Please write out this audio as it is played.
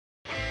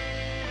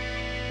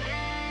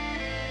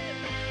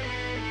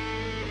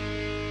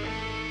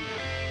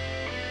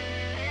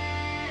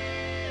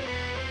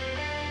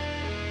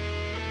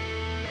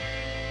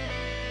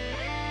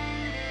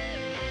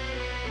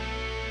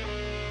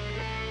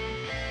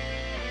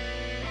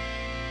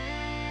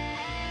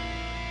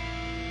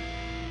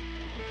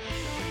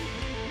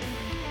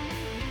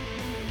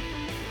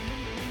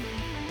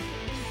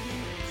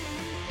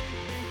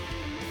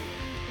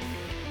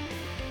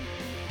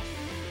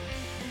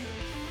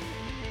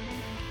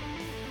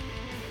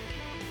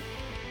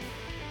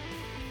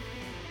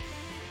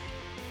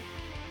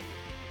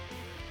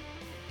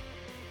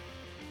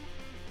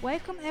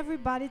Welcome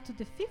everybody to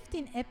the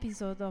 15th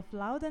episode of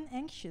Loud and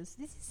Anxious.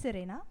 This is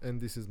Serena. And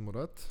this is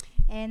Murat.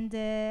 And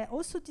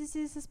also this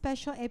is a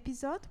special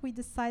episode. We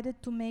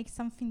decided to make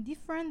something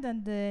different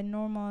than the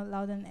normal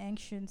Loud and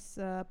Anxious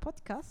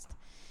podcast.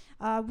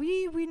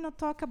 We will not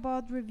talk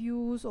about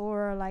reviews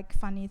or like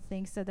funny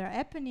things that are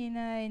happening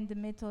in the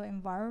metal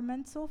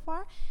environment so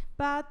far,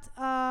 but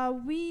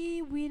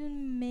we will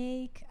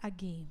make a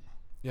game.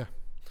 Yeah.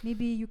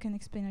 Maybe you can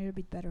explain a little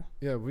bit better.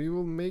 Yeah, we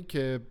will make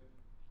a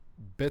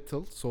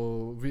battle.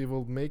 So we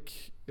will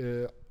make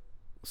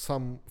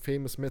some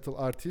famous metal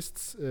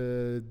artists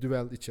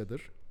duel each other,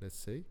 let's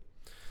say.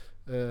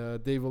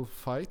 They will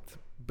fight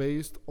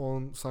based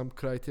on some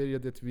criteria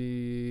that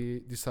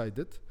we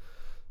decided.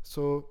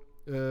 So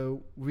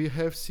we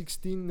have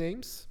 16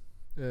 names,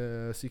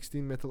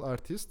 16 metal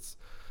artists,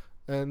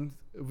 and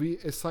we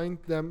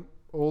assigned them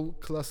all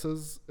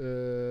classes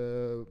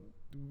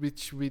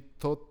which we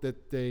thought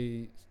that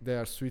they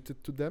are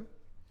suited to them.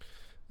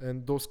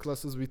 And those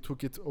classes we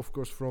took it, of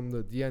course, from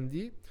the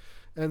D&D.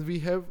 And we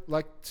have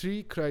like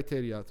 3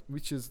 criteria,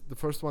 which is the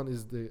first one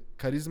is the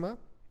charisma.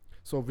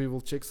 So we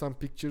will check some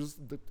pictures,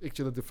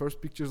 actually the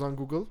first pictures on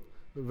Google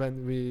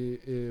when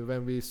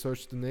we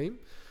search the name.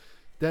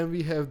 Then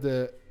we have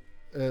the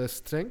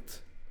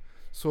strength.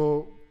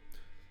 So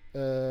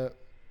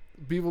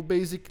we will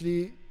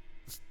basically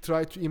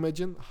try to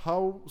imagine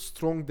how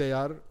strong they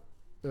are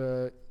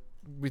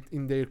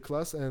within their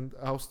class and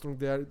how strong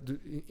they are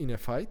in a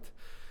fight.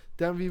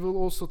 Then we will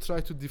also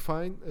try to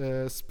define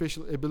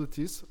special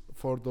abilities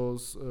for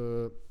those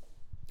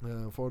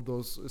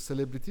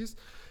celebrities,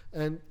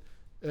 and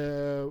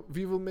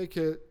we will make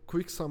a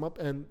quick sum up.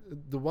 And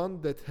the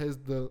one that has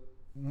the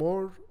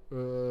more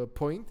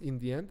point in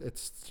the end at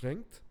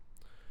strength,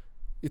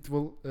 it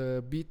will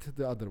beat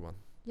the other one.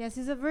 Yes,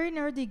 it's a very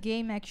nerdy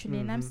game actually,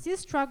 and I'm still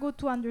struggle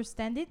to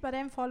understand it, but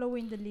I'm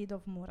following the lead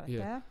of Murat.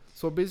 Yeah.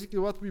 So basically,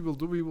 what we will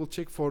do, we will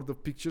check for the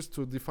pictures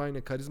to define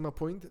a charisma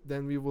point.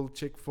 Then we will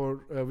check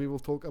for, we will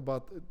talk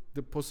about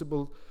the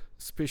possible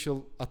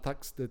special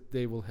attacks that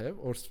they will have,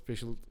 or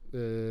special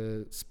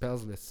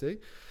spells, let's say.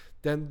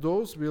 Then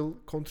those will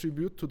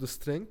contribute to the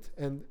strength,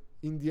 and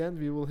in the end,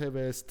 we will have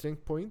a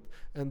strength point,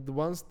 and the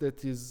ones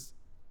that is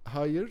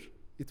higher,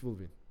 it will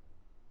win.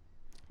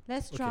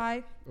 Let's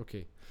try.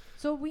 Okay.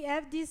 So we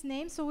have these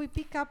names. So we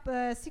pick up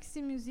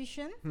 60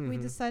 musicians. We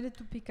decided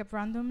to pick up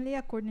randomly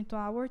according to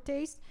our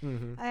taste.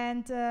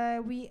 And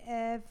we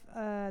have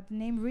the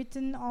name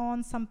written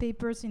on some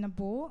papers in a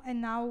bowl.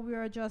 And now we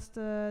are just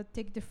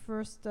take the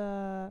first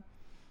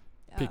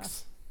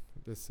picks,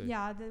 let's say.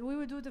 Yeah, we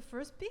will do the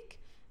first pick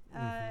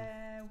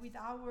with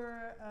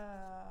our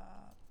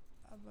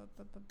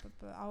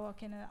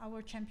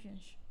our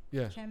champions.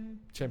 Yeah,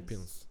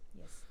 champions.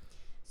 Yes.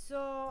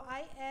 So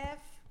I have.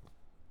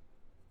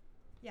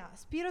 Yeah,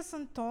 Spiros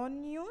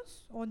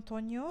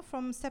Antonio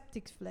from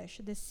Septic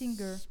Flesh, the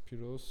singer.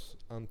 Spiros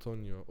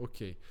Antonio.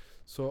 Okay.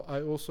 So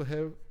I also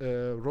have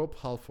Rob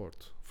Halford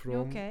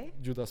from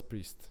Judas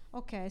Priest.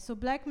 Okay, so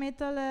black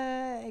metal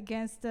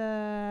against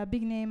the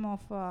big name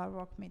of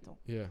rock metal.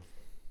 Yeah.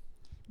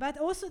 But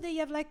also they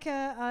have like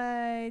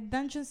a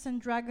Dungeons and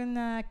Dragon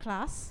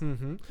class,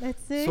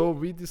 let's say. So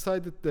we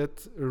decided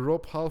that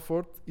Rob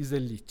Halford is a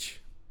lich.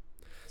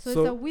 So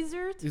it's a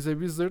wizard? He's a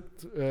wizard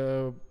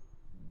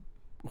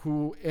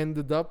who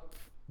ended up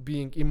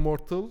being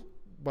immortal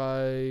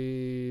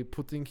by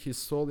putting his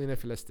soul in a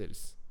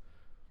Philasteris.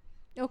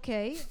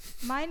 Okay,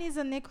 mine is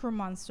a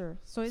necromancer,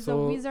 so it's a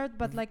wizard,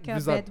 but like a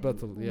wizard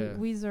battle,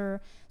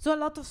 wizard. So a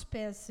lot of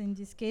spells in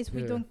this case.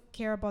 We don't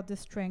care about the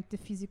strength, the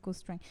physical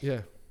strength.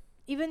 Yeah.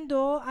 Even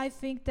though I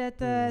think that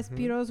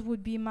Spiros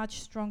would be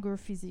much stronger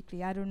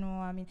physically. I don't know.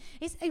 I mean,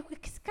 it's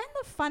kind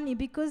of funny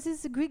because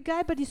he's a Greek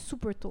guy, but he's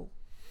super tall.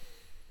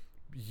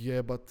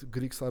 Yeah, but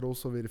Greeks are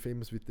also very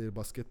famous with their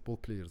basketball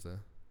players.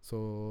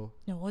 So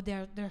no,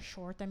 they're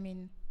short. I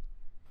mean,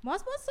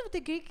 most of the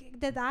Greek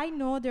that I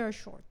know, they're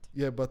short.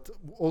 Yeah, but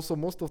also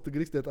most of the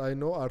Greeks that I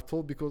know are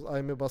tall because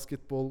I'm a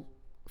basketball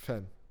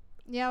fan.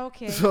 Yeah,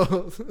 okay.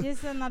 So this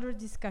is another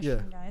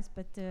discussion, guys.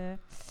 But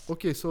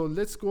okay, so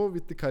let's go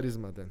with the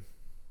charisma then.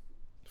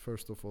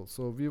 First of all,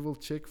 so we will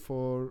check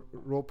for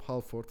Rob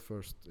Halford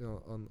first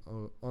on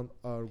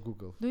our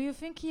Google. Do you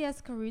think he has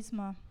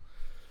charisma?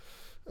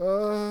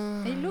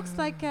 It looks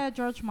like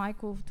George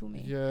Michael to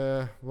me.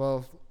 Yeah,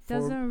 well,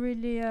 doesn't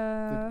really.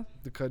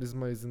 The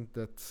charisma isn't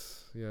that.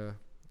 Yeah,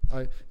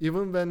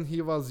 even when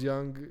he was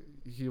young,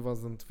 he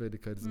wasn't very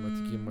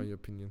charismatic in my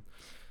opinion.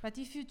 But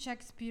if you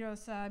check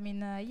Spiros, I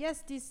mean,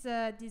 yes, this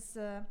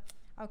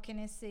how can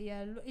I say?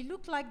 It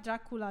looked like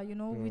Dracula, you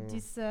know, with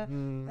this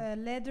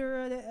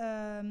leather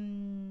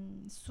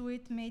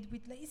suit made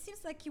with. It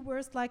seems like he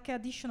wears like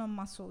additional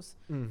muscles.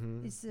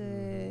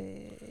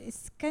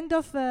 It's kind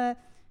of.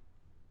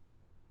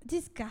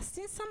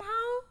 Disgusting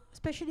somehow,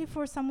 especially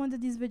for someone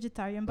that is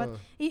vegetarian. But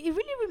it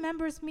really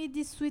remembers me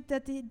this suit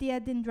that they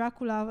had in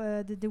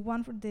Dracula, the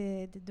one from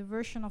the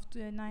version of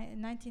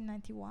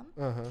 1991.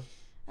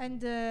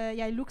 And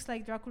yeah, he looks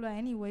like Dracula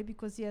anyway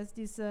because he has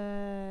this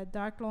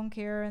dark long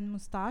hair and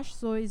mustache.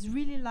 So it's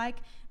really like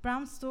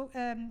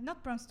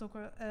not Bram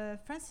Stoker,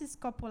 Francis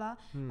Coppola,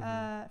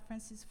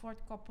 Francis Ford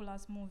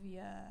Coppola's movie.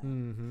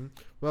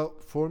 Well,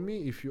 for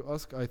me, if you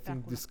ask, I think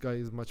Dracula. this guy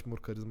is much more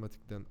charismatic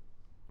than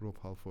Rob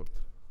Halford.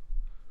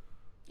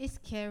 It's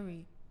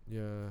scary.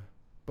 Yeah,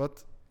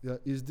 but yeah,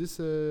 is this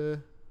a Is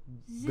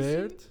this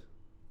beard? him?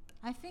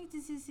 I think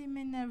this is him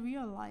in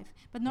real life,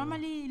 but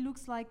normally it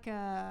looks like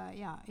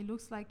it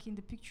looks like in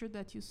the picture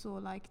that you saw,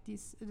 like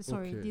this.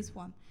 Sorry, Okay. this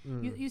one.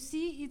 You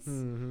see, it's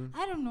Mhm.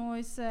 I don't know.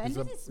 It's and It's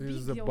this is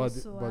it's big a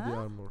also. body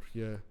armor.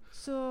 Yeah,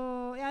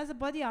 So yeah, it's a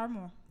body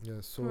armor.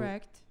 yeah. So,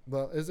 Correct.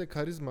 well, as a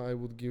charisma, I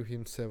would give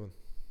him 7.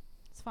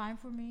 It's fine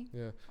for me.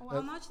 Yeah, Oh,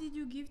 how much did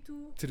you give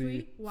to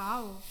 3.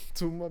 Wow.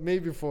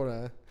 Maybe 4.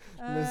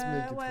 Let's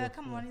make it well, 4.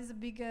 come on, he's a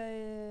big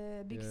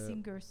Yeah.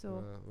 singer,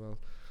 so Well,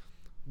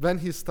 when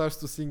he starts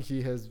to sing,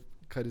 he has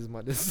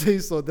charisma. Let's say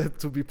so that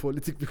to be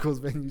politic,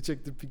 because when you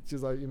check the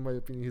pictures, in my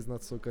opinion, he's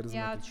not so charismatic.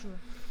 yeah, true.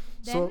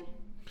 So,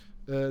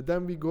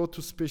 then we go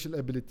to special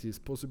abilities,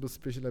 possible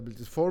special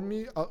abilities. For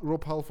me,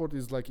 Rob Halford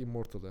is like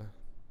immortal.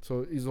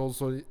 So he's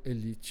also a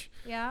leech.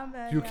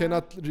 Yeah, You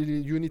cannot really.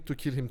 You need to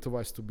kill him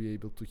twice to be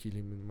able to kill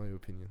him, in my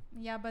opinion.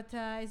 Yeah, but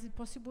is it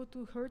possible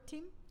to hurt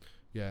him?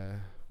 Yeah.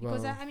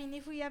 Because Well, I mean,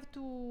 if we have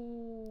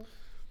to,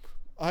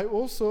 I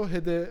also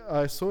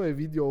I saw a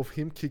video of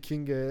him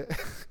kicking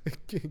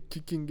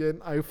kicking an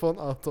iPhone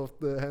out of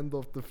the hand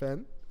of the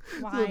fan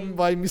why?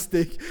 by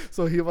mistake.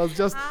 So he was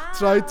just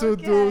try to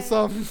do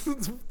okay.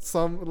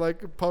 some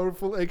like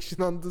powerful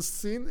action on the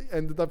scene.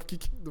 Ended up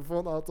kicking the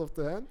phone out of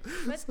the hand.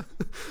 But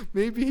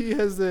Maybe he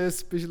has a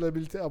special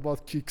ability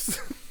about kicks.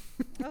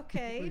 We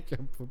okay.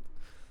 can put.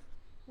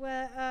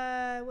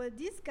 Well,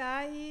 this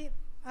guy,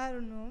 I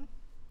don't know.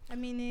 I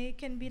mean, it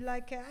can be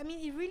like. I mean,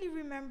 it really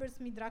remembers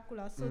me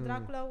Dracula. So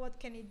Dracula, what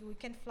can he do? He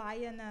can fly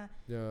and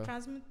Yeah.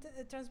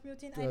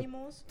 transmute in Yeah.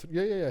 animals.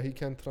 Yeah. He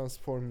can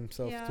transform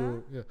himself Yeah.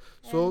 to. Yeah.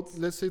 So And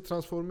let's say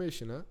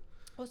transformation, huh?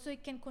 also, he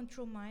can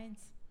control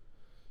minds.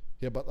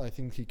 Yeah, but I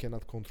think he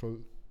cannot control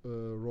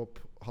Rob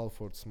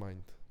Halford's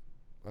mind.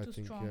 I Too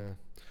think, strong. yeah.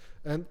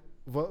 And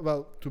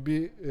well, to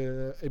be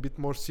a bit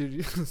more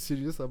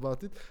serious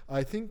about it,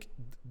 I think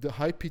the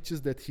high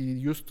pitches that he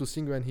used to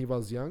sing when he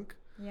was young,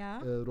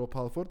 Yeah. Rob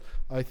Halford,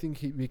 I think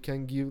we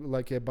can give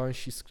like a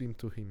banshee scream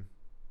to him.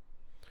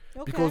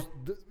 Okay. Because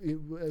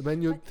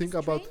when you But think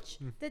it's about,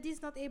 strange that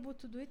he's not able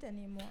to do it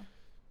anymore.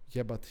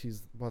 yeah, but he's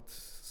what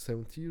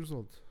 70 years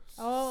old.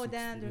 Oh, 60,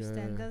 then I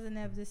understand. yeah. Doesn't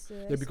have this. Yeah,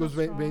 it's because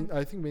not when strong.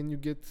 I think when you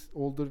get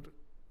older,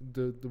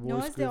 the voice No,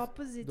 it's the goes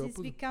opposite. the It's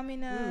opposite.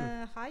 becoming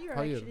higher, Higher,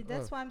 actually.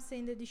 That's why I'm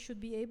saying that he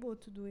should be able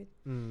to do it.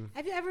 Mm.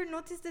 Have you ever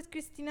noticed that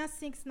Christina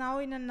sings now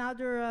in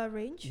another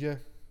range? Yeah.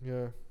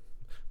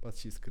 But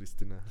she's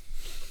Christina.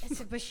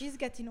 But she's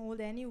getting old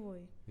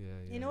anyway.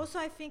 Yeah. And also,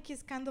 I think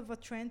it's kind of a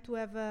trend to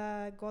have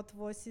got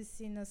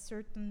voices in a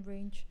certain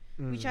range,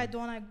 which I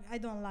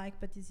don't like.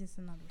 But this is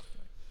another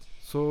story.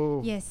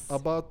 So Yes.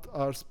 about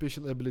our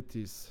special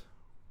abilities,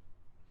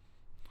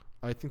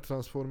 I think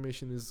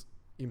transformation is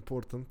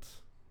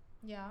important.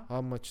 Yeah.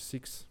 How much?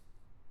 6,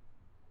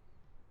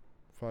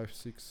 5,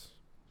 6.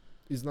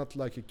 Is not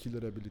like a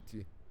killer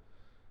ability.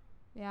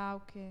 Yeah.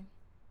 Okay.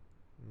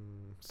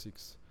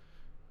 6.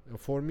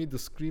 For me, the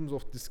screams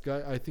of this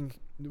guy, I think,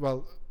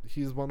 well,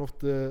 he's one of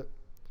the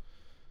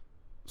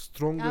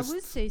strongest I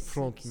would say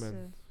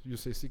frontmen. 6. You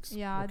say 6?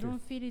 Yeah, I Okay.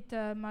 don't feel it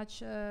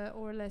much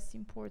or less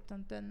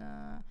important than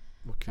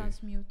Okay.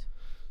 transmute.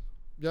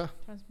 Yeah,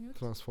 Transmute.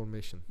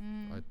 transformation.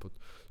 Mm. I'd put.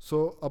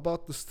 So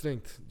about the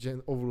strength,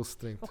 overall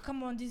strength. Oh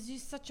come on! This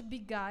is such a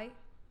big guy.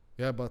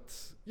 Yeah, but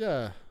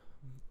yeah,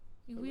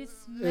 He will as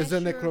smash a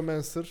your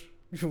necromancer,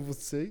 you would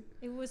say.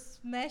 It will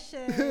smash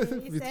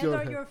his With hand your on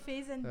hand. your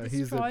face and He's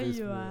a destroy base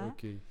you. player,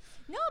 okay.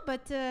 No,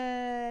 but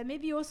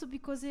maybe also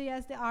because he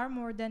has the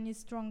armor, then he's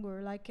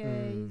stronger. Like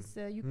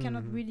you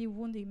cannot really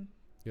wound him.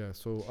 Yeah,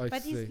 so I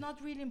But say. it's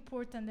not really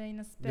important in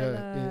a spell.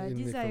 Yeah, in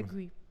This I necromancy.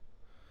 agree.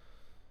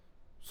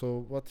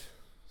 So what?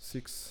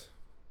 6,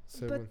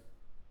 7,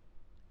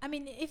 I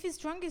mean, if he's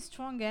strong, he's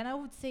strong, and I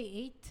would say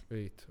 8.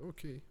 8.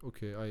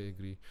 Okay, I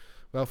agree.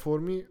 Well, for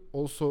me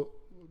also,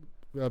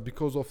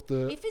 because of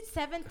the If it's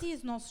 70,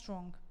 it's not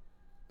strong.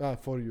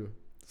 for you.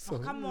 So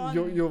come on.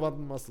 You want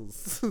muscles.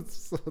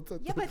 So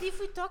Yeah, but if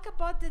we talk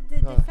about the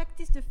Ah. effect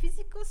is the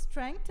physical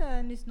strength,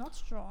 and it's not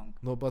strong.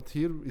 No, but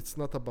here it's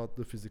not about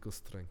the physical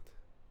strength.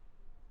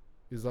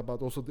 It's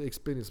about also the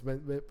experience.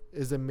 When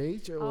as a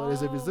mage or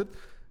as a Oh. wizard,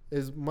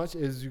 as much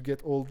as you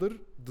get older,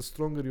 the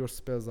stronger your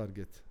spells are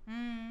get.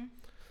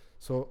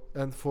 So,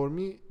 and for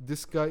me,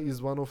 this guy is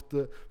one of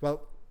the.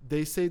 Well,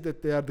 they say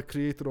that they are the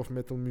creator of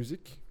metal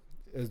music,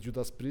 as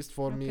Judas Priest.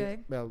 For me,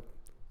 Okay. well,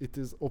 it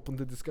is open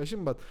to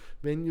discussion. But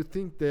when you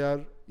think they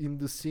are in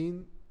the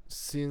scene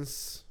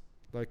since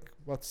like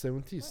what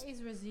 70s, Well,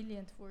 he's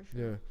resilient for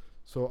sure. yeah.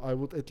 So I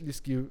would at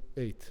least give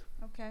 8.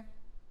 Okay.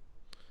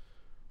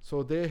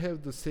 So they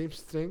have the same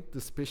strength,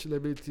 the special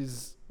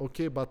abilities,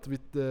 okay, but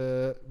with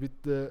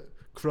the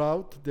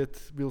crowd that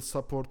will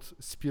support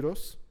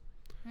Spiros,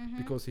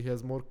 because he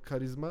has more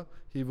charisma.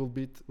 He will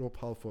beat Rob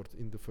Halford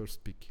in the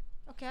first pick.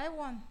 Okay, I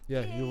won.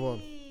 Yeah, you won.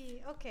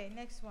 Yay. Okay,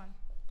 next one.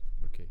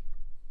 Okay.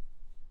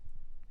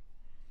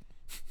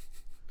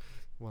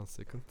 1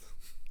 second.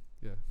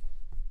 Yeah.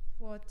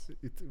 What?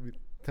 It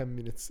 10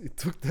 minutes. It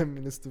took 10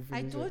 minutes to I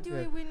finish. told you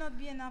Yeah. it will not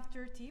be enough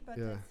 30, but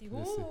Yeah, let's see.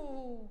 let's see.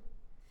 Ooh,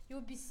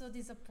 you'll be so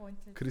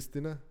disappointed.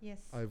 Christina, Yes.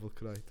 I will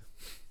cry.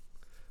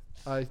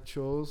 I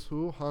chose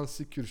who?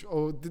 Hansi Kürş.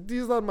 Oh,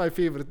 these are my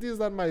favorite. These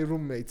are my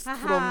roommates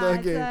from the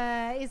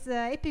game. It's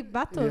a epic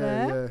battle.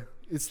 Yeah, eh? yeah.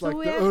 It's So like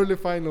we the have- early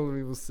final,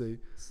 we will say.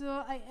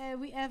 So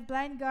we have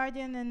Blind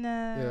Guardian and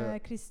Yeah.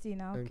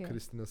 Christina. Okay. And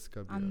Christina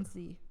Scabia.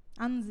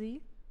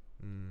 Anzi.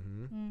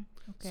 Mhm.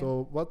 Okay.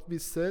 So what we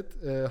said,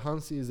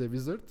 Hansi is a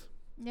wizard.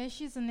 Yeah,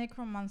 she's a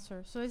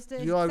necromancer. So it's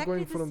the You are exactly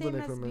going the from the same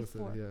as necromancer.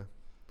 before. Yeah.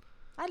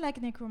 I like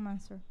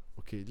necromancer.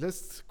 Okay,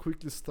 let's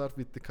quickly start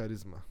with the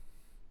charisma.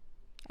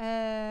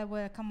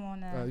 Well, come on.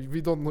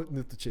 We don't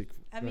need to check.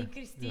 I mean,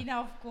 Christina,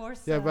 of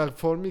course. Yeah, well,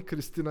 for me,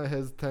 Christina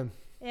has 10.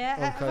 Yeah,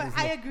 on but I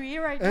charisma. agree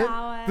right And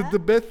now. The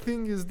bad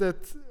thing is that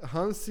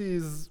Hansi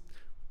is,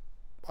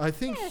 I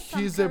think Yeah, some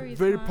he's a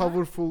very charisma.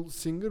 powerful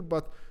singer,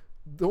 but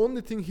the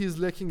only thing he's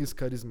lacking is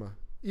charisma.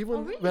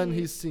 Even when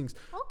really? he sings.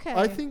 Okay.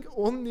 I think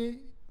only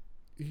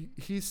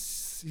he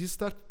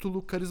started to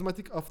look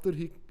charismatic after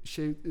he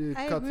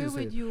I cut agree his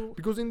hair. with you.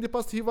 Because in the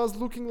past he was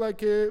looking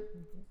like a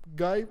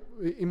guy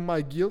in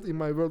my guild, in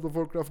my World of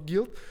Warcraft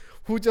guild,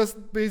 who just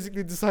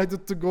basically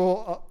decided to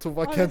go to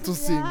Wacken to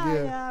sing.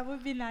 Yeah,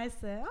 would be nice.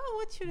 Oh,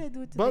 what should I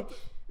do today? But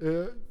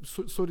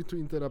sorry to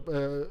interrupt.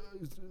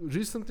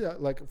 Recently,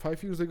 like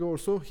 5 years ago or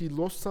so, he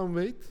lost some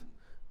weight,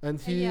 and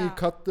he Yeah.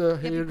 cut the yeah,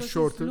 hair because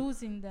shorter. he's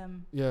losing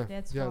them. Yeah,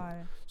 That's yeah.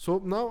 why. So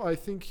now I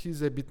think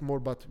he's a bit more,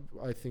 but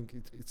I think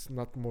it's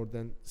not more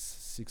than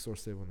 6 or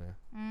 7.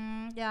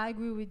 Yeah, I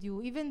agree with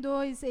you. Even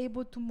though he's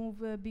able to move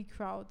big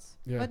crowds.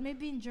 Yeah. But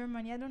maybe in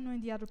Germany, I don't know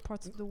in the other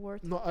parts of the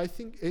world. No, I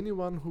think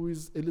anyone who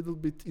is a little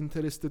bit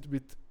interested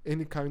with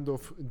any kind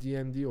of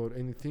D&D or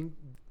anything,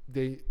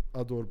 they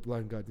adore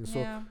Blind Guardian. So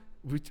Yeah.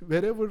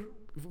 wherever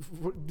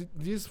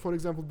these, for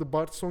example, the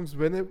Bard songs,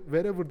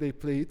 wherever they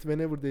play it,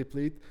 whenever they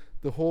play it,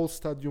 the whole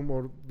stadium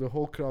or the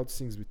whole crowd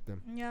sings with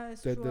them. Yeah,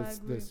 it's true. I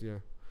agree. That's yeah.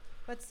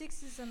 But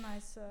 6 is a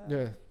nice.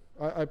 Yeah,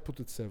 I put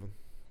it 7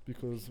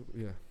 because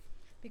yeah.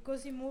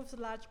 Because he moves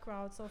large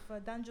crowds of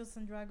Dungeons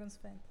and Dragons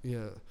fans.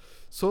 Yeah.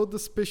 So the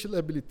special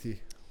ability.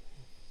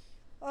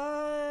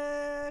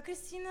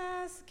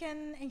 Christina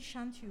can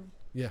enchant you.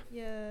 Yeah.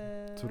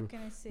 Yeah. True. What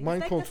can I say?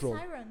 Mind it's like control. the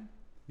siren.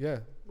 Yeah.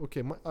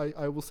 Okay.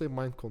 I will say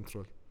mind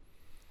control.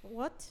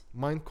 What?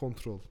 Mind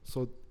control.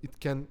 So it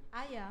can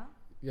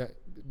Yeah.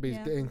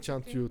 basically Yeah,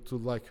 enchant okay. you to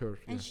like her.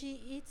 And Yeah. she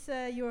eats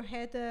your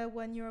head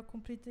when you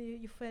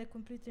fell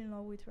completely in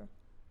love with her,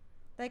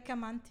 like a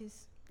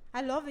mantis.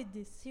 I love it.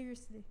 This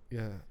seriously.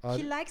 Yeah.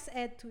 She likes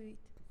Ed to eat.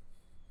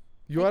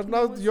 You like are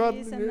now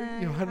noses and,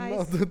 now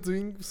eyes.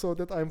 doing so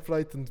that I'm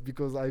frightened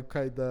because I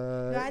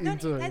kinda No, I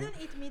don't enjoy.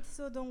 eat meat,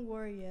 so don't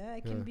worry. Yeah?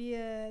 I can Yeah. be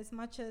as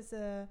much as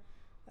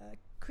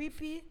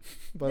creepy.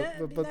 but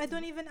I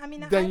don't even. I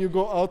mean, then you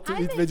go out to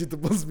I'm eat a-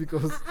 vegetables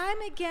because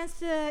I'm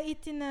against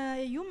eating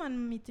human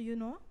meat. You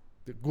know.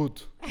 good.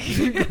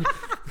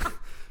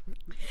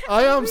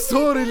 I am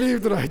so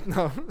relieved right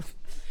now.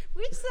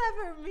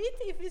 Whichever meat,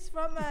 if it's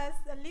from a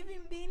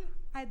living being,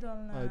 I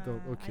don't.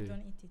 Okay. I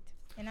don't eat it,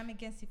 and I'm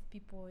against if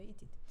people eat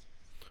it.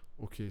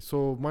 Okay,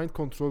 so mind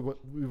control.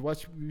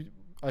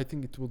 I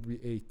think it would be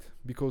 8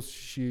 because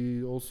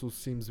she also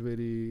seems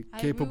very I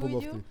capable agree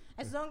of with you. it.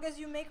 As long as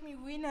you make me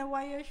win,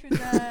 why I should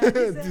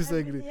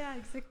Disagree. Yeah,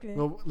 exactly.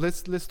 No,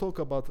 let's talk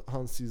about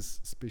Hansi's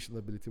special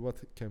ability. What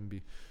it can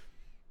be?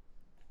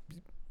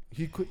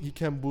 He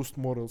can boost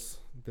morals.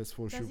 That's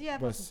for Does sure. he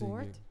have by a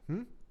sword?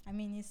 singing. I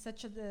mean, he's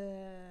such a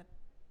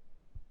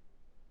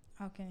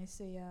how can I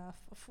say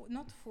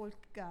not folk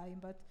guy,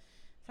 but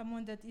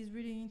someone that is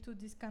really into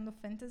this kind of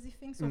fantasy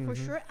thing. So for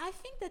Mhm. sure, I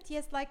think that he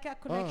has like a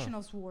collection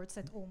of swords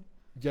at home,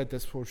 Yeah,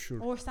 that's for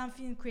sure. or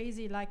something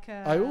crazy like.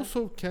 I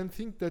also can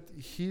think that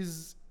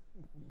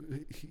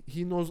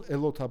he knows a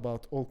lot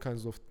about all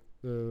kinds of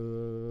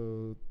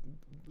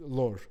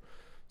lore,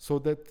 so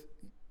that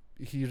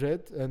he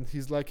read and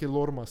he's like a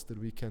lore master.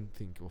 We can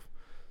think of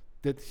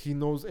that he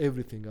knows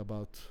everything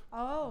about.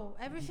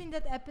 Everything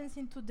that happens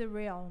into the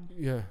realm.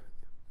 Yeah,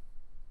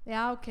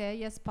 Yeah, okay,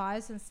 he has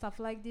spies and stuff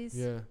like this.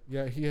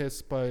 yeah. He has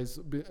spies,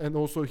 and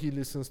also he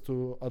listens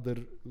to other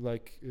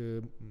like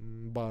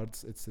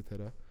bards,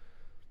 etc.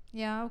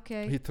 Yeah,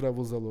 okay. He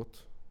travels a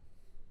lot.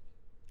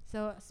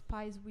 So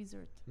spies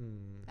wizard.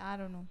 Mm. I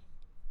don't know.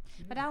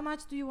 But how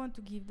much do you want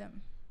to give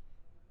them?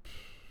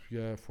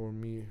 Yeah, for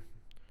me.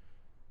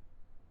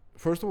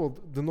 First of all,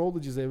 the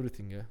knowledge is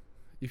everything. Yeah,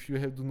 if you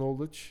have the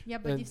knowledge. Yeah,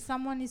 but and if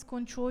someone is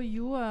control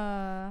you,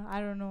 I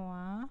don't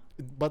know,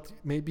 but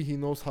maybe he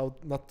knows how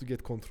not to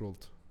get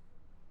controlled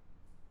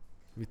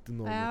with the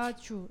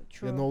knowledge. True.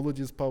 Yeah, knowledge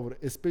is power,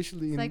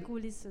 especially It's in like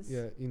Ulysses.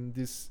 in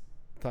these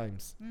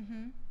times.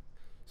 Mm-hmm.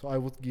 So I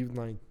would give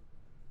 9.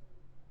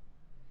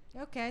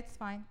 Okay, it's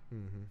fine.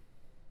 Mm-hmm.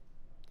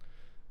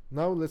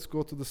 Now let's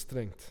go to the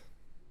strength.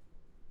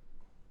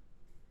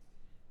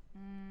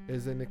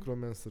 as a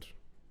necromancer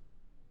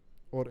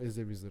or as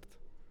a wizard?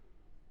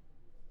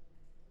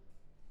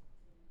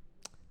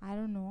 I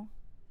don't know.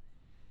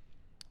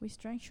 With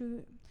strength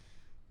should.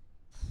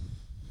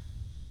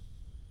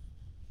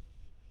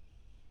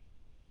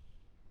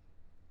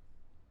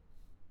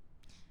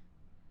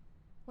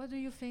 What do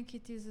you think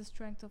it is the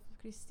strength of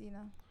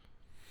Christina?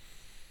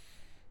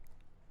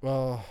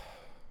 Well,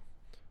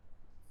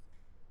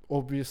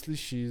 obviously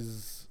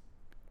she's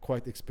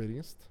quite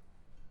experienced,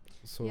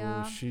 so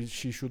Yeah.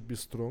 she should be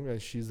strong,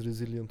 and she's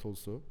resilient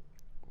also.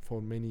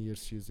 For many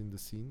years she's in the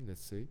scene,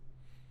 let's say.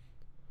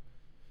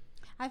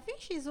 I think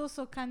she's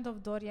also kind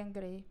of Dorian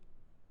Gray.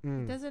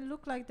 Mm. It doesn't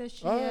look like that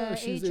she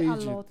She's aged a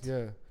aged. lot.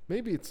 Yeah,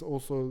 maybe it's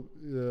also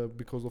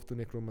because of the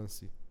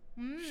necromancy.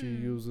 She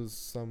Mm. uses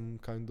some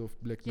kind of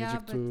black Yeah,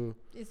 magic but to.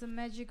 It's a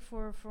magic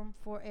for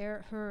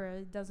her.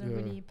 It doesn't Yeah.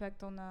 really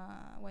impact on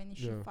when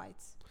she Yeah.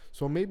 fights.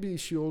 So maybe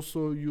she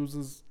also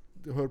uses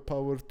her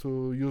power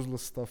to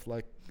useless stuff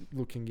like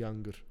looking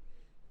younger.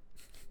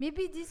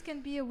 Maybe this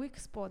can be a weak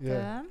spot.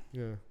 Yeah.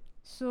 Yeah.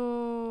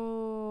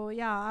 So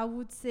yeah, I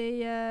would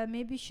say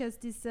maybe she has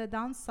this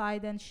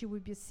downside, and she will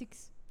be a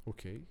 6.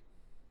 Okay.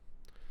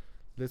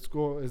 Let's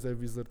go as a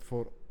wizard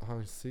for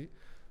Hansi.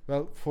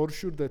 Well, for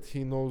sure that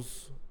he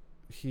knows,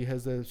 he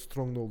has a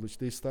strong knowledge.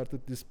 They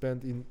started this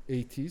band in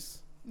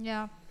 80s,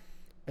 Yeah.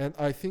 and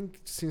I think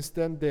since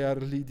then they are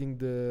leading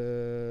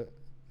the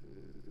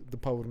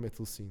power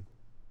metal scene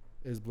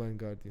as Blind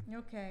Guardian.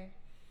 Okay.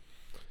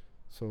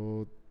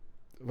 So,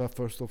 well,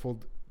 first of all,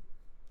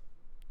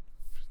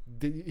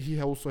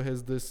 he also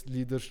has this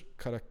leader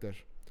character.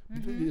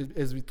 Mhm.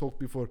 As we talked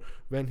before,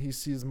 when he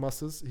sees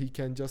masses, he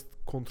can just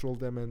control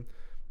them and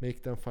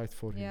make them fight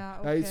for him.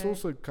 Yeah, It's okay.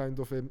 also kind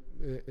of a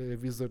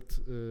wizard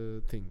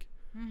thing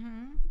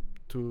Mm-hmm.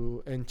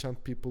 to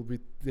enchant people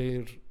with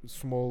their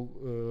small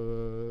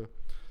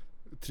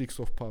tricks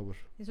of power.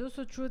 It's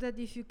also true that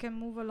if you can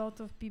move a lot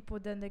of people,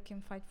 then they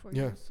can fight for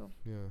Yeah. you. So,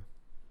 Yeah,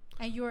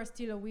 and you are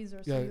still a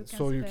wizard, so yeah. you can.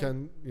 So you spell.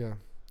 can, yeah.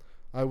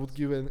 I would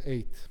give an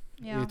 8,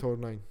 Yeah. 8 or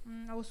 9,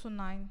 Also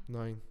 9.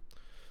 9.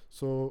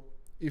 So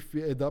if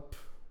we add up,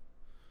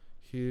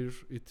 here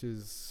it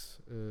is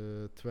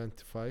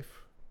 25,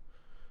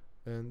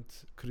 and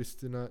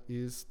Christina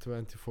is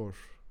 24.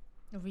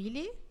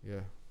 Really?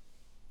 Yeah.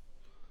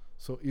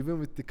 So even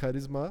with the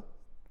charisma,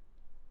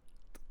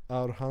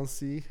 our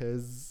Hansi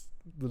has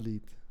the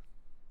lead.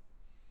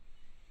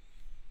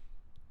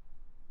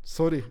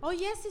 Sorry. Oh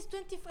yes, it's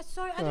 25.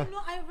 Sorry, I don't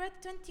know. I read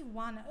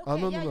 21.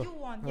 Okay, no, yeah, no. you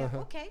won. Yeah,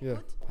 okay, Yeah,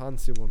 good.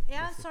 Hansi won.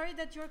 Yeah, That's it. sorry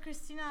that you're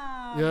Christina.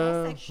 Yeah.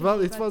 less actually,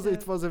 Well, it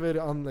but, was a very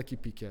unlucky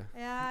pick. Yeah.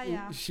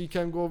 Yeah. She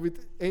can go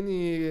with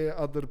any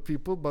other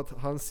people, but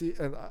Hansi,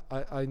 and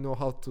I know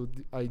how to.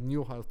 I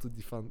knew how to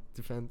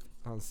defend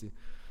Hansi.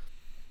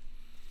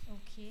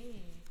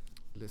 Okay.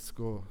 Let's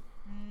go.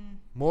 Mm.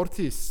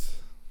 Mortis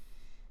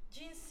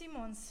Gene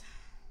Simmons.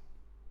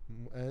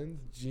 and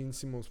Gene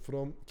Simmons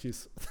from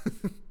Kiss.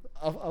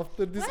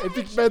 After this Well,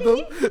 epic actually-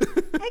 battle.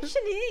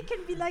 Actually, it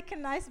can be like a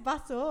nice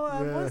battle.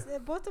 Yeah.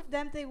 Both of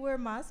them they wear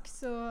masks,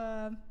 so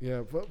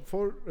Yeah, but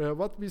for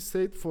what we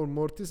said for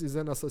Mortis is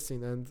an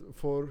assassin, and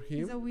for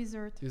he's him a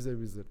wizard. is a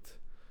wizard.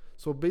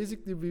 So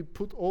basically, we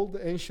put all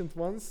the ancient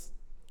ones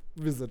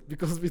wizard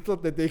because we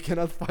thought that they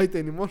cannot fight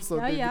anymore. So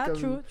they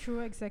become True,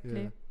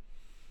 exactly.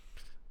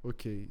 Yeah.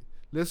 Okay,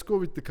 let's go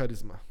with the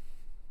charisma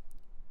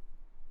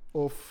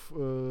of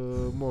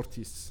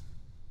Mortis.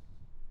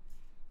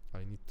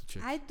 I need to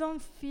check. I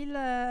don't feel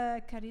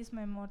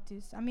charisma in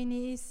Mortis. I mean,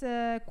 it's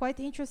quite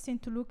interesting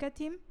to look at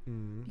him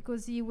Mm-hmm.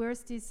 because he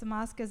wears this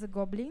mask as a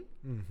goblin.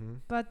 Mm-hmm.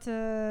 But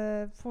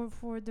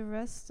for the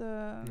rest,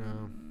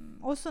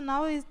 also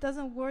now he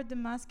doesn't wear the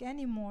mask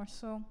anymore.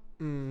 So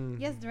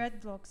he has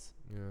dreadlocks.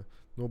 Yeah.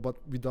 No, but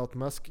without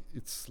mask,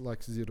 it's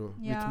like 0.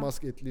 Yeah. With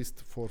mask, at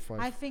least 4, 5.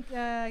 I think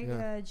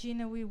Yeah.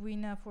 Gina will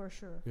win for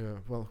sure. Yeah.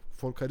 Well,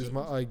 for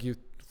charisma, I give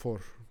 4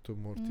 to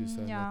Mortis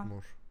and yeah. not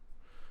more.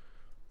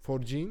 For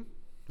Jean,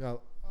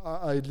 well,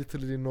 I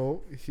literally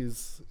know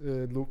his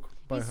look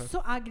by He's her.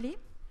 so ugly.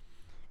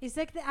 It's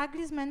like the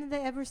ugliest man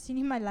that I ever seen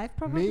in my life,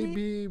 probably.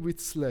 Maybe with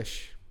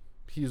Slash,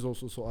 he is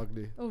also so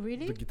ugly. Oh,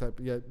 really? The guitar,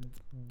 yeah.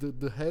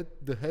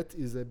 The head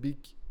is a big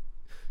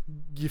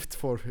gift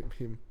for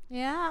him.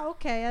 Yeah,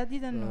 okay, I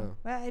didn't know.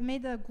 Yeah. Well, I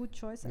made a good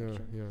choice, Yeah,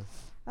 actually.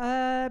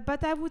 yeah.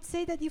 But I would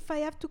say that if I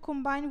have to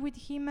combine with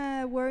him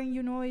wearing,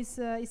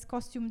 his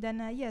costume, then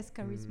yes,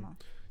 charisma.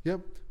 Yeah,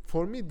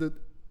 for me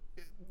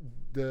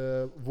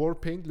the war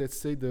paint, let's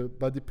say the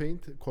body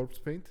paint, corpse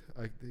paint,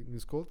 I think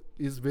it's called,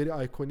 is very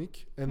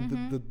iconic, and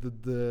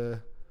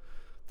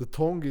the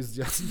tongue is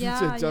just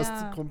Yeah, just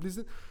yeah.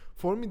 completely.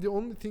 For me, the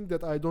only thing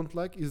that I don't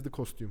like is the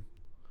costume.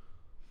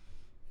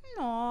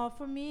 No,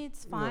 for me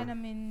it's fine. No. I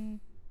mean,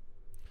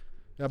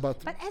 Yeah,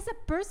 but but as a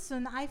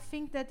person, I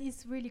think that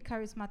he's really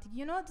charismatic.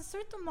 At a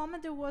certain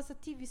moment there was a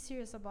TV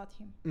series about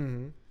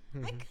him.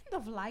 I kind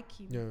of like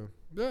him.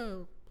 yeah,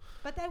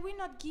 But I will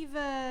not give.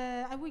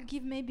 I will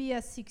give maybe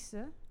a 6.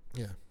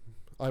 yeah.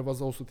 I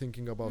was also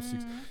thinking about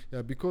 6.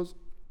 Yeah, because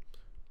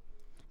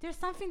There's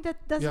something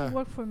that doesn't Yeah.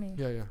 work for me.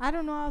 yeah. I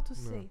don't know how to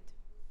say it.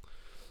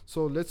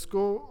 So let's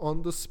go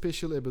on the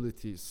special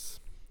abilities.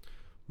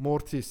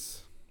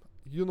 Mortis.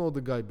 You know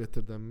the guy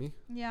better than me.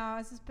 Yeah,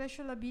 it's a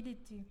special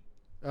ability.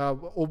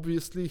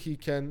 Obviously he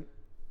can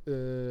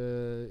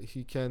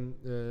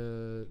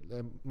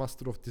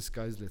master of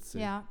disguise, let's say.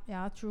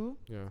 Yeah, true.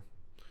 Yeah.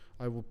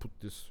 I will put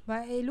this.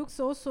 But it looks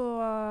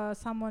also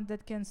someone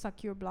that can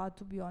suck your blood,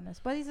 to be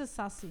honest. But he's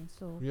assassin,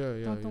 so Yeah.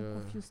 don't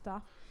confuse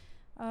stuff.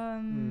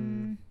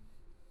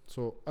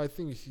 So I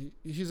think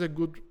he's a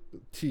good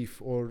thief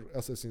or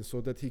assassin,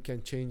 so that he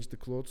can change the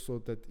clothes so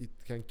that it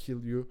can kill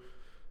you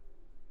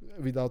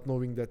without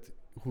knowing that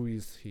who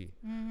is he.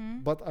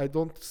 But I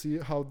don't see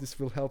how this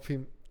will help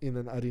him in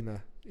an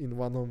arena, in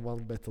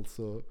one-on-one battle.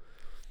 So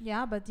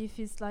yeah, but if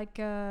it's like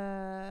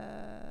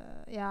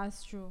yeah,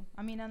 it's true.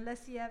 I mean,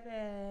 unless you have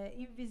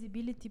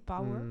invisibility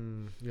power.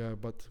 Yeah,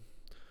 but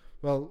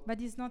well, but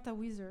he's not a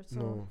wizard,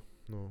 so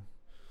no.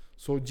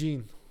 So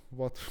Jean,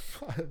 what?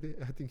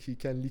 I think he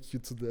can lick you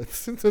to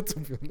death. To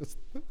be honest,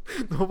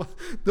 no. But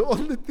the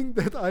only thing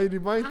that I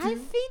remind I him,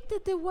 think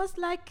that there was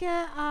like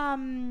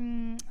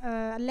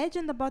a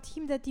legend about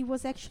him that he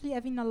was actually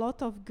having a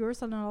lot of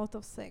girls and a lot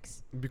of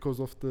sex because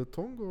of the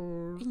tongue,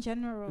 or in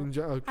general.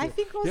 okay. I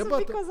think also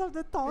but because of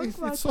the tongue. It's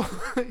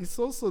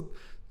also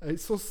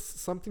it's also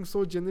something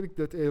so generic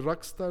that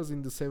rock stars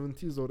in the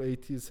 70s or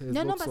 80s has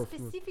no, lots but of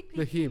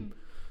specifically him.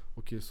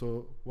 Okay,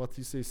 so what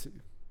he says,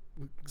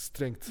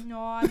 strength. No,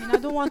 I mean I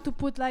don't want to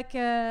put like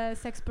a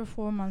sex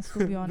performance,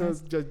 to be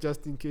honest. No,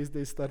 just in case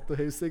they start to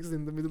have sex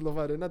in the middle of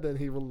arena, then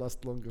he will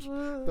last longer.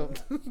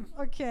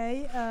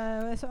 Okay,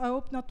 so I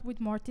hope not with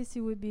Mortis.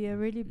 It would be a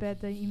really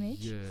bad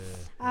image.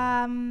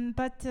 Yeah.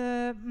 But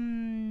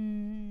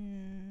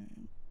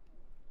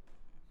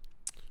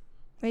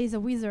he's a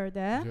wizard,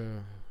 eh?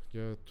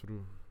 Yeah,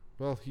 true.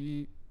 Well,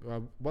 he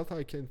what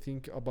I can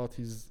think about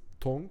his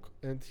tongue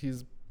and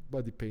his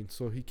body paint,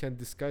 so he can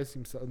disguise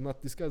himself,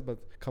 not disguise but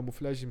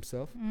camouflage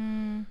himself.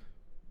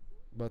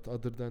 But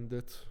other than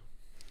that,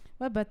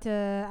 well, but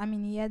I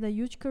mean, he had a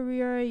huge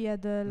career. He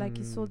had like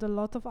he sold a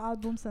lot of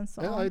albums and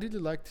so and on. I really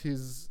liked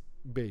his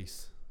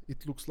base.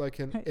 It looks like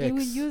an X. He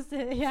will use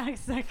it. Yeah,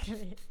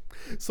 exactly.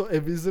 So a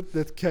wizard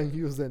that can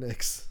use an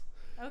X.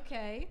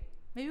 Okay,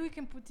 maybe we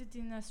can put it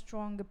in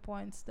stronger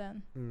points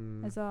then,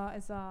 as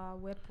a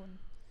weapon.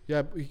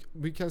 Yeah,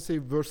 we can say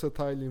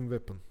versatile in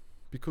weapon,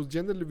 because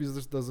generally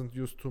wizards doesn't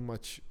use too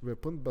much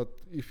weapon, but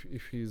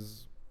if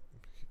he's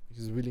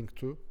willing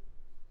to.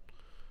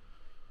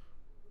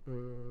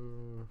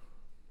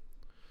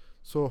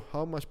 So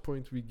how much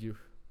point we give?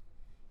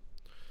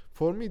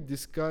 For me,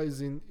 this guy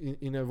is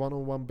in a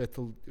one-on-one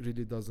battle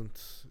really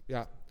doesn't.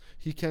 Yeah,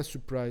 he can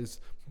surprise.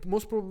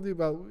 Most probably,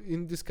 well,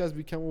 in this case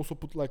we can also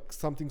put like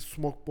something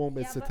smoke bomb,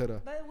 Yeah, etc.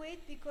 but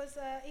wait, because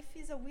if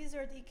he's a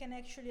wizard, he can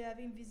actually have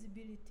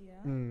invisibility.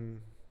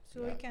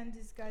 So he can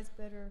disguise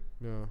better.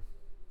 Yeah.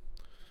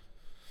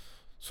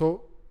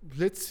 So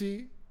let's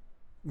see.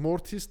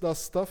 Mortis does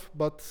stuff,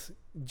 but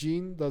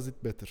Jean does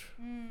it better.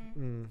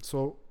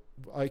 So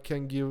I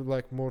can give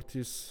like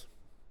Mortis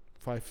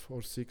 5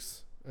 or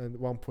 6 and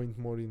 1 point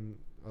more in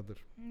other.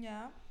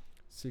 Yeah.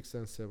 6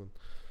 and 7.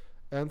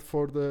 And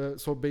for the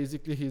so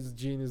basically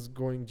Gene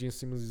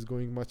Simmons is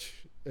going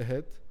much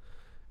ahead.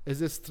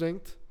 As a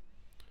strength,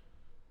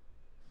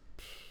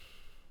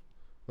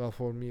 well,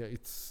 for me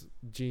it's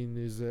Gene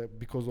is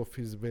because of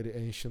his very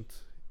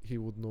ancient, he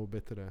would know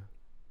better.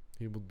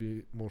 He would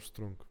be more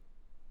strong.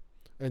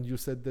 And you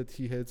said that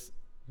he has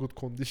good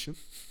condition.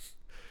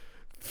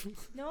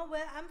 No,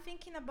 well, I'm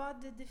thinking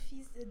about the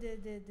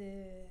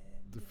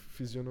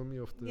physiognomy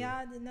of the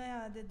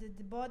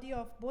the body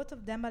of both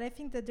of them, but I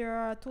think that they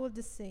are tall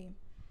the same.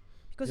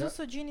 Because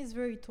also Jean is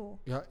very tall.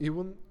 Yeah,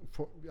 even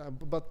for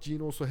but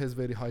Jean also has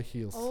very high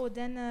heels. Oh,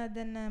 then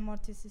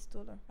Mortis is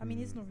taller. I mean,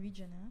 he's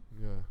Norwegian, huh?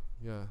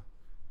 Yeah.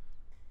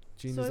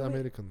 Jean so is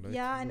American, right?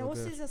 Yeah, and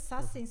also he's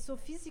assassin, so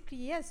physically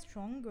he is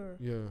stronger.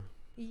 Yeah.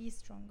 He is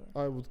stronger.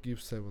 I would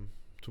give 7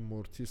 to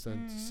Mortis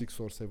and 6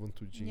 or 7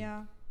 to Jean.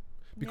 Yeah.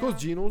 Because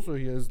Jean also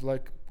he has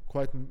like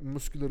quite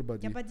muscular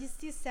body. Yeah, but he's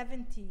still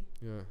 70.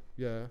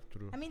 Yeah,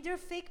 true. I mean, they're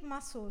fake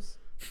muscles.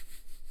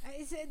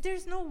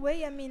 There's no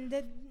way. I mean,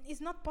 that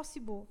is not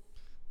possible.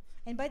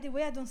 And by the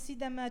way, I don't see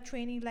them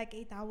training like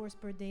 8 hours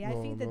per day. I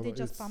think that they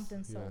just pump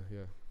themselves.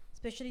 Yeah.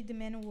 Especially the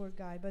Manowar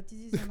guy, but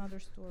this is another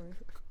story.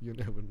 You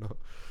never know.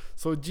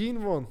 So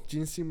Jean won.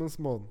 Gene Simmons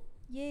won.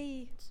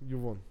 Yay. So you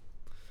won.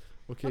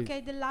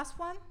 Okay, the last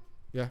one?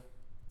 Yeah.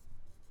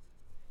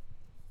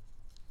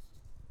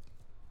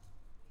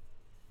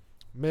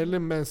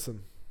 Marilyn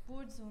Manson.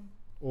 Burzum.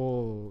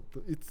 Oh,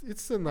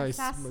 it's a nice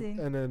Assassin.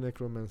 and a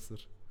necromancer.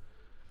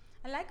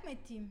 I like my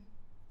team.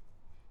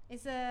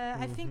 It's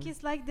I think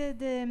it's like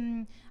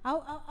the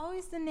how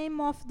is the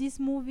name of this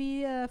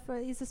movie?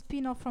 It's a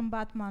spin-off from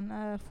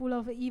Batman, full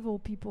of evil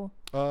people.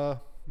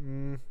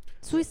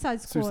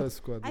 Suicide Squad. Suicide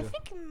Squad. I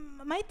think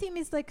my team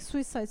is like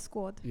Suicide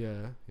Squad.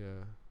 Yeah.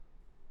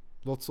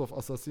 Lots of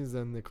assassins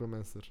and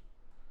necromancer.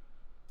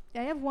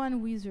 I have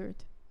 1 wizard.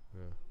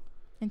 Yeah.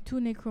 And 2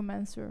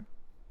 necromancer.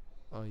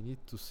 I need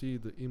to see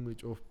the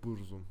image of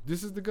Burzum.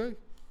 This is the guy?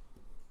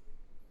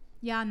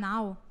 Yeah,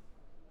 now.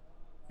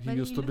 he But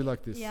used to be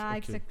like this. Yeah, Okay.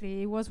 exactly.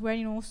 He was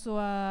wearing also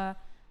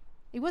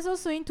he was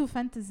also into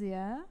fantasy,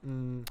 yeah?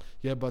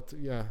 Yeah, but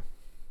yeah,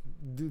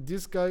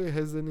 this guy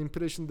has an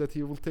impression that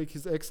he will take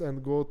his ex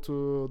and go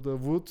to the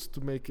woods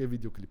to make a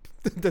video clip.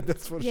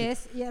 That's for sure.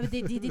 Yes, yeah,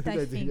 they did it,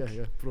 I think.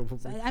 Yeah, probably.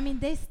 So, I mean,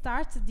 they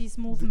started this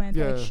movement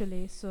yeah.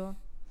 actually. So,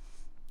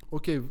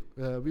 Okay,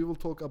 we will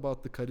talk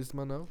about the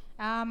charisma now.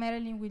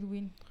 Marilyn will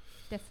win,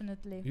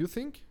 definitely. You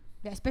think?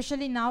 Yeah,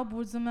 especially now,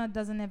 Burzuma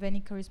doesn't have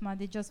any charisma.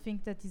 They just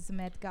think that he's a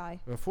mad guy.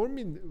 For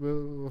me,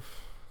 well,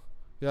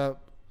 yeah.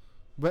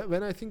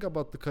 When I think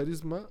about the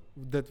charisma,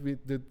 that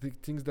the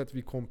things that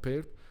we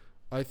compared,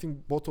 I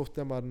think both of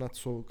them are not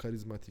so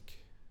charismatic.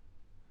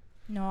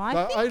 No,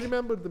 I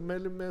remember the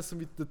Marilyn Manson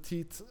with the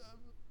teeth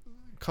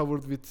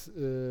covered with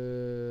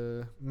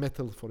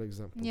metal, for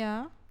example.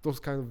 Yeah. Those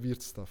kind of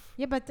weird stuff.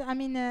 Yeah, but I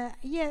mean,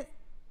 yeah.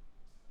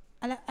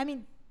 I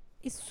mean,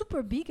 it's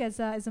super big as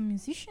a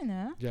musician,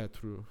 eh? Yeah,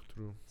 true.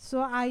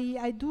 So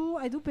I do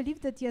believe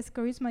that he has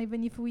charisma,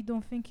 even if we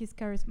don't think he's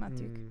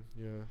charismatic.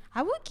 Yeah.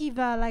 I would give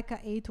like a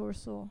 8 or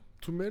so.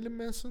 To Marilyn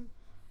Manson?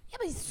 Yeah,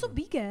 but it's so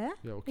big, eh?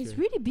 Yeah, okay. It's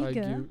really big, I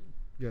give,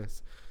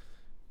 yes.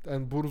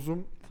 And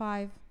Burzum,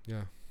 5.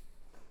 yeah.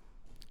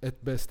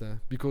 At best,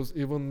 because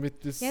even with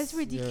this... Yeah, it's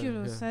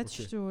ridiculous. Yeah,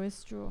 That's true.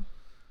 It's true.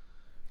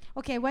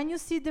 Okay, when you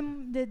see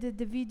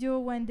the video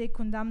when they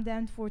condemn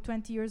them for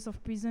 20 years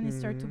of prison, it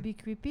starts to be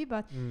creepy,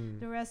 but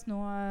the rest,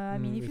 no. I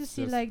mean, if you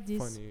see like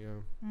this... funny,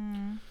 yeah.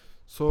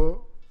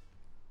 So,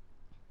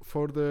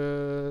 for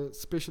the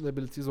special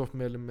abilities of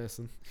Marilyn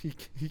Manson,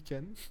 he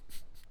can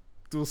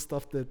do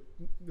stuff that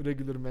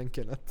regular man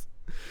cannot.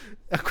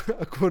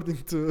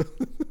 According to...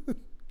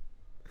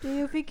 Do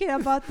you thinking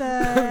about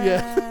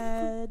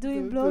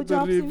doing The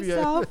blowjobs rib,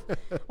 himself?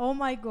 Oh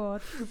my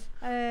god.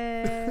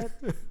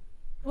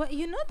 Well,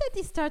 you know that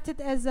he started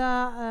as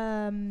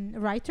a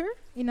writer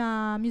in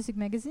a music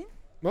magazine?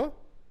 What?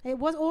 It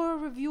was or a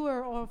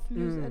reviewer of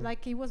music,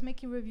 like he was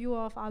making review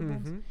of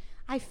albums.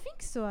 I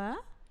think so, eh?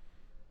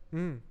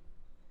 I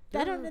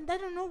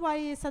don't know why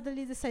he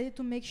suddenly decided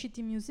to make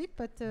shitty music,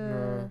 but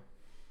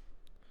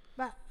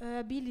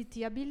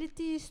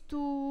ability is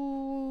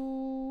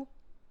to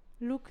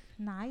look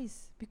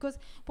nice, because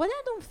what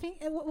I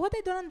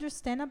don't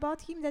understand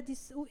about him, that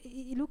is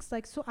he looks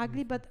like so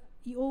ugly, but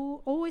he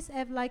always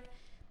have like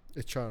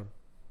a charm.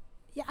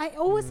 Yeah, I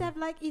always have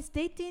like he's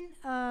dating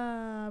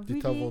Dita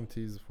really Von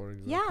Teese, for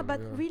example. yeah,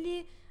 but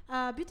really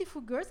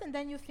beautiful girls, and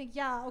then you think,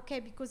 yeah, okay,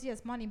 because he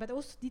has money, but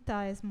also Dita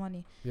has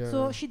money,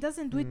 so she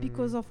doesn't do it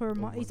because of her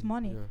his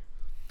money. Yeah.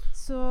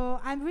 So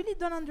I really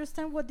don't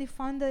understand what they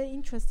find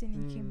interesting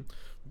in him.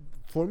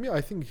 For me,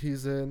 I think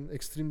he's an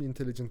extremely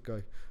intelligent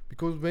guy,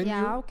 because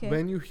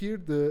when you hear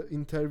the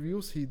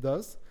interviews he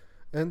does,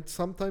 and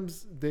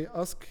sometimes they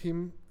ask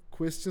him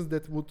questions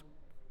that would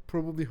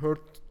probably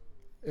hurt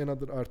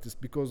another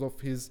artist because of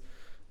his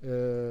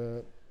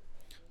how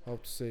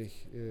to say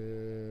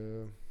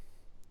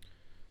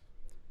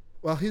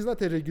well, he's not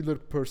a regular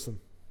person,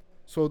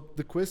 so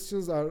the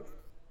questions are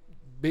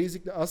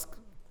basically asked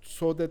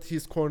so that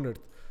he's cornered,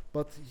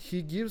 but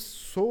he gives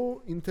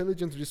so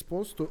intelligent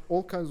response to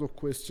all kinds of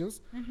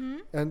questions,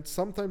 and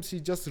sometimes he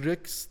just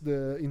wrecks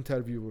the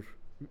interviewer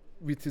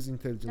with his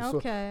intelligence. So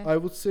I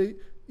would say,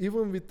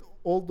 even with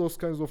all those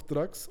kinds of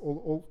drugs,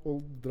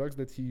 all drugs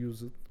that he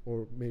uses,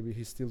 or maybe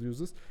he still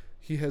uses,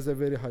 he has a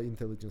very high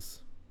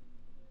intelligence,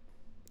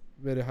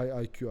 very high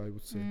IQ, I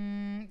would say.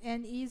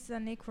 And he's a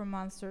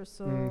necromancer,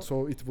 so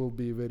so it will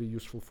be very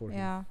useful for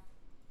him.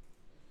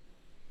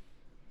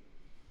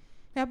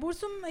 Yeah,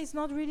 Burzum is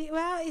not really,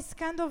 well, he's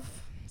kind of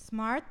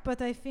smart,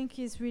 but I think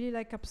he's really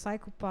like a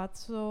psychopath.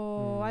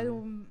 So I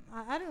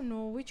don't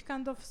know which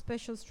kind of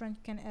special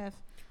strength can have.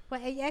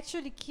 But he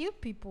actually killed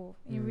people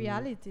in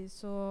reality.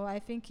 So I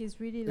think he's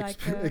really like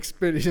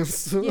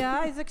experienced.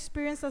 Yeah, he's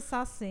experienced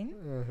assassin.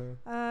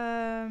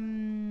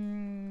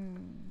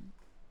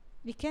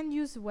 He can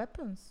use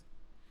weapons.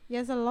 He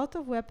has a lot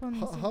of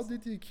weapons. How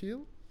did he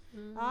kill?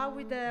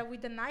 With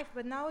the knife,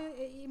 but now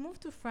he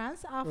moved to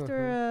France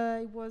after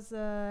he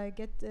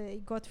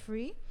got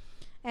free,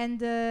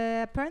 and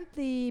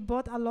apparently he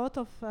bought a lot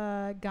of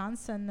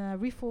guns and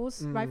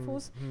rifles,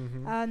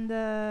 and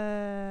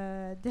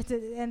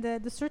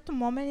at a certain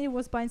moment he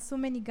was buying so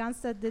many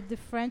guns that the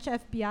French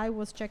FBI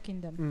was checking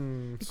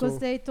them because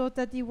they thought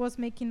that he was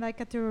making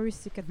like a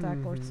terroristic attack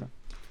also.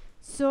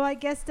 So I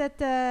guess that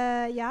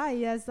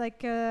he has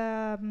like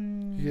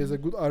he has a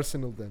good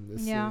arsenal then.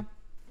 Let's say.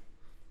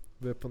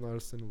 Weapon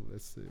arsenal,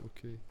 let's say.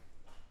 Okay,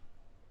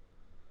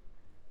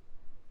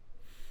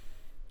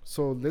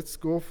 so let's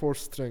go for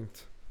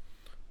strength.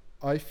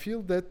 I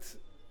feel that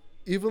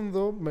even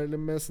though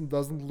Marilyn Manson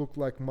doesn't look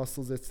like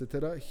muscles,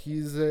 etc.,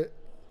 he's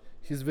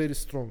very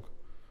strong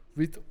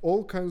with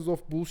all kinds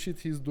of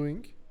bullshit he's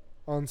doing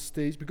on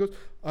stage, because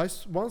I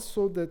once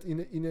saw that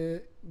in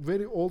a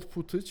very old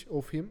footage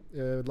of him,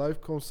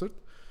 live concert,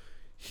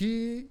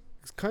 he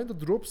kind of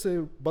drops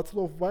a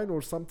bottle of wine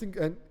or something,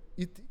 and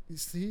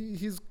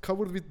he's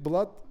covered with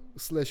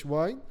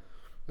blood/wine.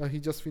 He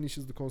just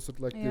finishes the concert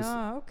like this.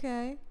 Yeah,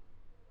 okay.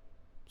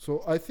 So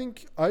I think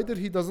either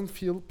he doesn't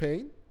feel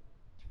pain,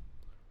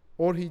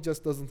 or he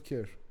just doesn't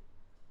care.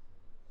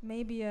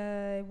 Maybe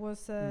it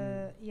was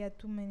he had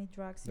too many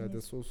drugs Yeah, in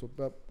his that's also.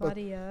 But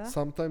body.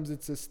 sometimes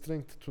it's a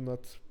strength to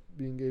not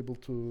being able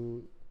to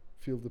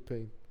feel the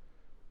pain,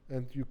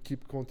 and you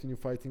continue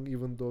fighting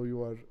even though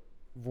you are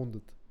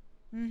wounded.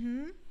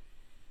 Mm-hmm.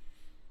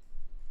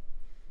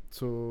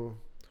 So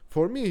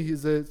for me,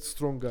 he's a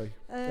strong guy,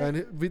 and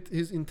Uh, with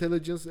his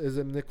intelligence as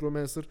a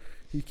necromancer,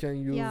 he can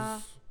use. Yeah.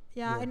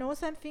 Yeah, Yeah. and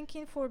also I'm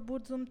thinking for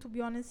Burzum, to be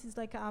honest, he's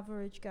like an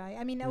average guy.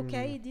 I mean,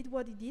 okay, he did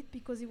what he did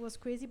because he was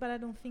crazy, but I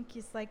don't think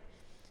he's like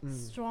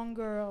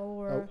stronger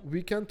or.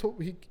 We can talk.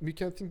 We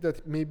can think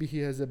that maybe he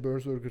has a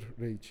berserker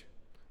rage,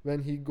 when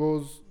he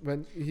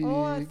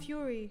a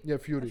fury. yeah, A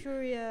fury.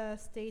 fury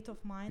state of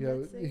mind, Yeah,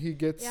 let's say. he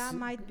gets Yeah,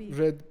 might be.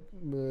 red,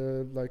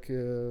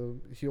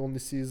 he only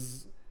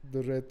sees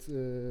the red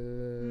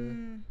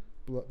Mm.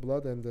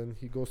 blood, and then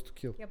he goes to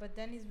kill. Yeah, but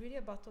then it's really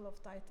a battle of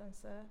titans,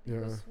 Yeah.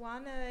 because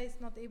one is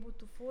not able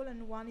to fall and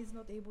one is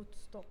not able to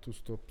stop.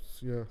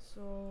 Yeah.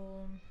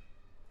 So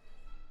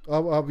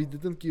We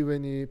didn't give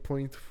any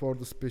point for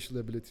the special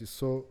abilities.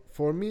 So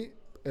for me,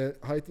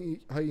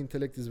 high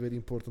intellect is very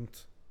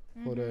important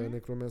for a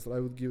necromancer. I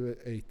would give a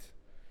 8.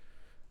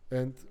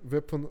 And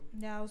weapon,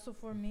 yeah, also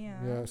for me.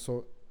 yeah,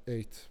 so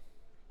 8.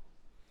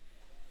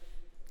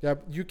 Yeah,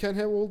 you can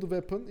have all the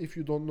weapon. If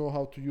you don't know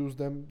how to use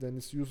them, then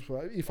it's useful.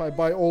 If I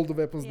buy all the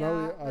weapons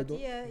now, I but don't.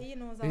 he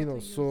knows how He to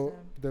knows, use so them.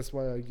 that's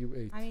why I give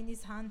 8. I mean,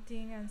 he's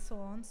hunting and so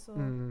on. So,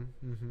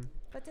 Mm-hmm.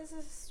 but it's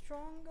a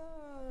strong.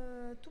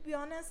 To be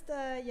honest,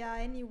 yeah.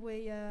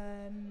 Anyway,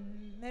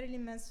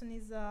 Marilyn Manson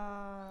is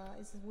a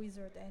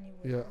wizard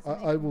anyway. Yeah, he's a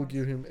I will necromancer.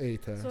 give him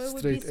 8. So it would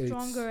Straight be 8s.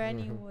 stronger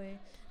anyway.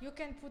 You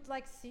can put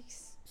like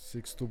 6.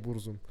 6 to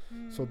Burzum.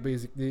 So Mm.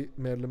 basically,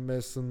 Marilyn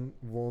Manson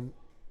won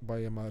by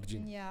a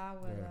margin. Yeah,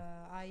 well,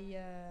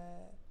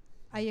 Yeah.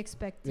 I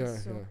expect Yeah,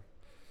 this. So. yeah.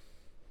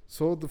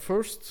 So the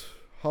first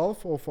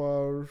half of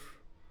our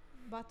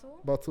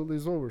battle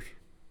is over.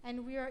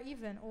 And we are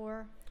even,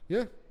 or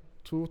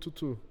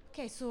 2-2.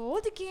 okay. So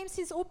all the games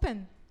is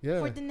open Yeah.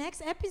 for the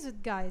next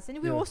episode, guys, and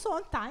we're Yeah. also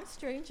on time,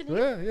 strangely.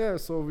 Yeah.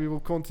 So we will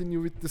continue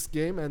with this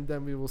game, and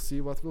then we will see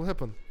what will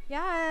happen.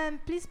 Yeah, and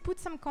please put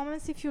some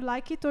comments if you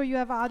like it or you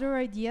have other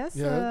ideas.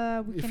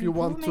 Yeah, We if can you improve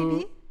want to-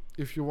 maybe.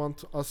 If you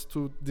want us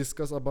to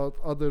discuss about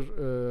other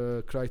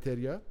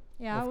criteria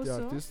Yeah, of the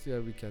also. artist, yeah,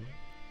 we can.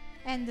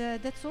 And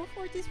that's all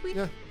for this week.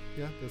 Yeah.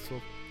 Yeah, that's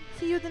all.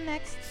 See you the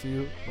next. See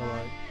you. Bye Bye.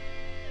 bye.